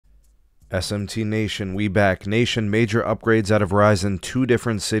SMT Nation, we back. Nation, major upgrades out of Verizon, 2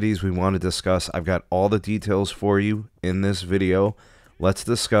 different cities we want to discuss. I've got all the details for you in this video. Let's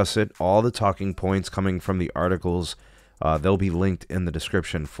discuss it. All the talking points coming from the articles, they'll be linked in the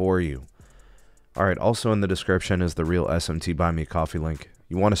description for you. All right, also in the description is the real SMT Buy Me Coffee link.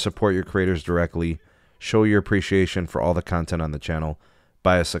 You want to support your creators directly, show your appreciation for all the content on the channel,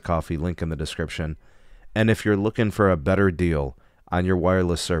 buy us a coffee, link in the description. And if you're looking for a better deal on your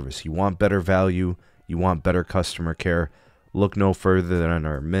wireless service, you want better value, you want better customer care, look no further than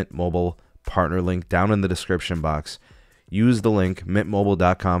our Mint Mobile partner link down in the description box. Use the link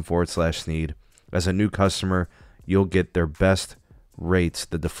mintmobile.com/sneed. As a new customer, you'll get their best rates.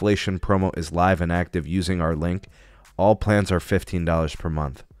 The deflation promo is live and active using our link. All plans are $15 per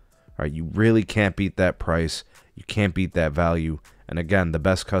month. All right, you really can't beat that price. You can't beat that value. And again, the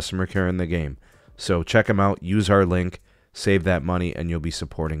best customer care in the game. So check them out, use our link, save that money, and you'll be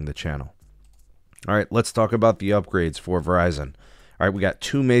supporting the channel. All right, let's talk about the upgrades for Verizon. All right, we got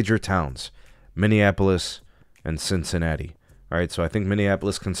 2 major towns, Minneapolis and Cincinnati. All right, so I think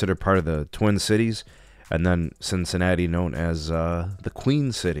Minneapolis considered part of the Twin Cities, and then Cincinnati known as the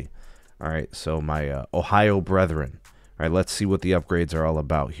Queen City. All right, so my Ohio brethren. All right, let's see what the upgrades are all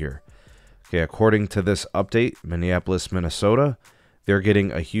about here. Okay, according to this update, Minneapolis, Minnesota, they're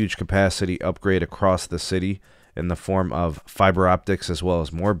getting a huge capacity upgrade across the city in the form of fiber optics as well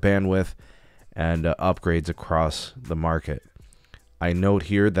as more bandwidth and upgrades across the market. I note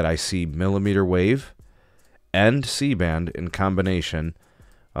here that I see mmWave and C-band in combination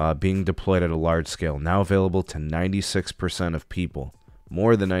being deployed at a large scale, now available to 96% of people,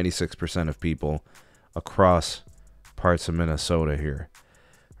 more than 96% of people across parts of Minnesota here.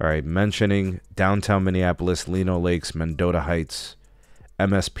 All right, mentioning downtown Minneapolis, Lino Lakes, Mendota Heights,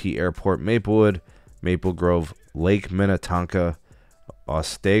 MSP Airport, Maplewood, Maple Grove, Lake Minnetonka,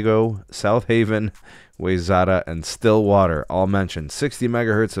 Otsego, South Haven, Wayzata, and Stillwater, all mentioned 60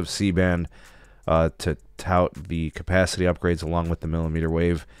 megahertz of C-band to tout the capacity upgrades along with the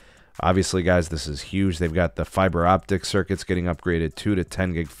mmWave. Obviously, guys, this is huge. They've got the fiber optic circuits getting upgraded 2 to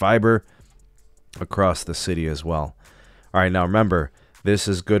 10 gig fiber across the city as well. All right, now remember, this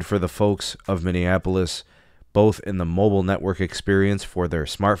is good for the folks of Minneapolis, both in the mobile network experience for their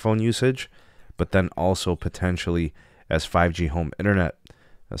smartphone usage, but then also potentially as 5G home internet,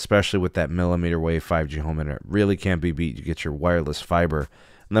 especially with that mmWave 5G home internet. Really can't be beat. You get your wireless fiber.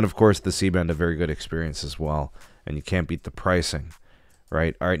 And then, of course, the C-band, a very good experience as well. And you can't beat the pricing,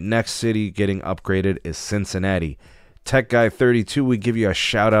 right? All right, next city getting upgraded is Cincinnati. Tech Guy 32, we give you a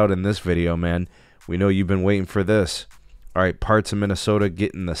shout out in this video, man. We know you've been waiting for this. All right, parts of Minnesota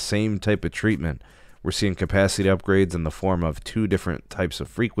getting the same type of treatment. We're seeing capacity upgrades in the form of 2 different types of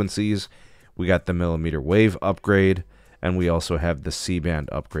frequencies. We got the mmWave upgrade, and we also have the C-band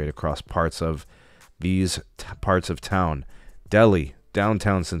upgrade across parts of these parts of town. Delhi,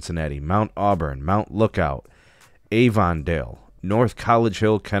 downtown Cincinnati, Mount Auburn, Mount Lookout, Avondale, North College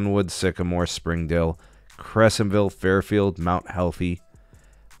Hill, Kenwood, Sycamore, Springdale, Crescentville, Fairfield, Mount Healthy,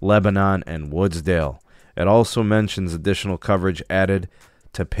 Lebanon, and Woodsdale. It also mentions additional coverage added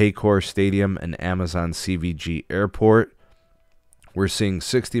to Paycor Stadium and Amazon CVG Airport. We're seeing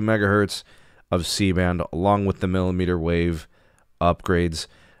 60 megahertz of C-band along with the mmWave upgrades.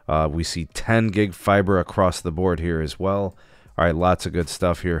 We see 10 gig fiber across the board here as well. All right, lots of good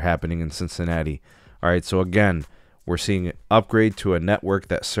stuff here happening in Cincinnati. All right, so again, we're seeing an upgrade to a network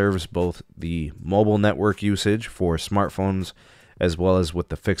that serves both the mobile network usage for smartphones as well as with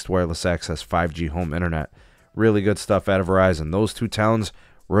the fixed wireless access 5G home internet. Really good stuff out of Verizon. Those 2 towns,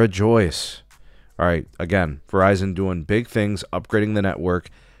 rejoice. All right, again, Verizon doing big things, upgrading the network,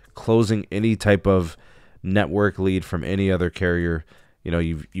 closing any type of network lead from any other carrier. You know,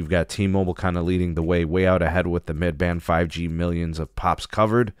 you've got T-Mobile kind of leading the way out ahead with the mid-band 5G, millions of pops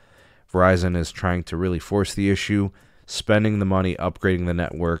covered. Verizon is trying to really force the issue, spending the money, upgrading the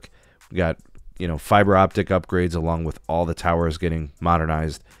network. We got, you know, fiber optic upgrades along with all the towers getting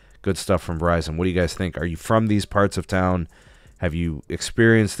modernized. Good stuff from Verizon. What do you guys think? Are you from these parts of town? Have you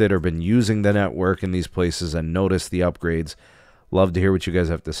experienced it or been using the network in these places and noticed the upgrades? Love to hear what you guys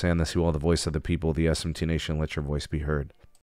have to say on this. You all the voice of the people, the SMT Nation. Let your voice be heard.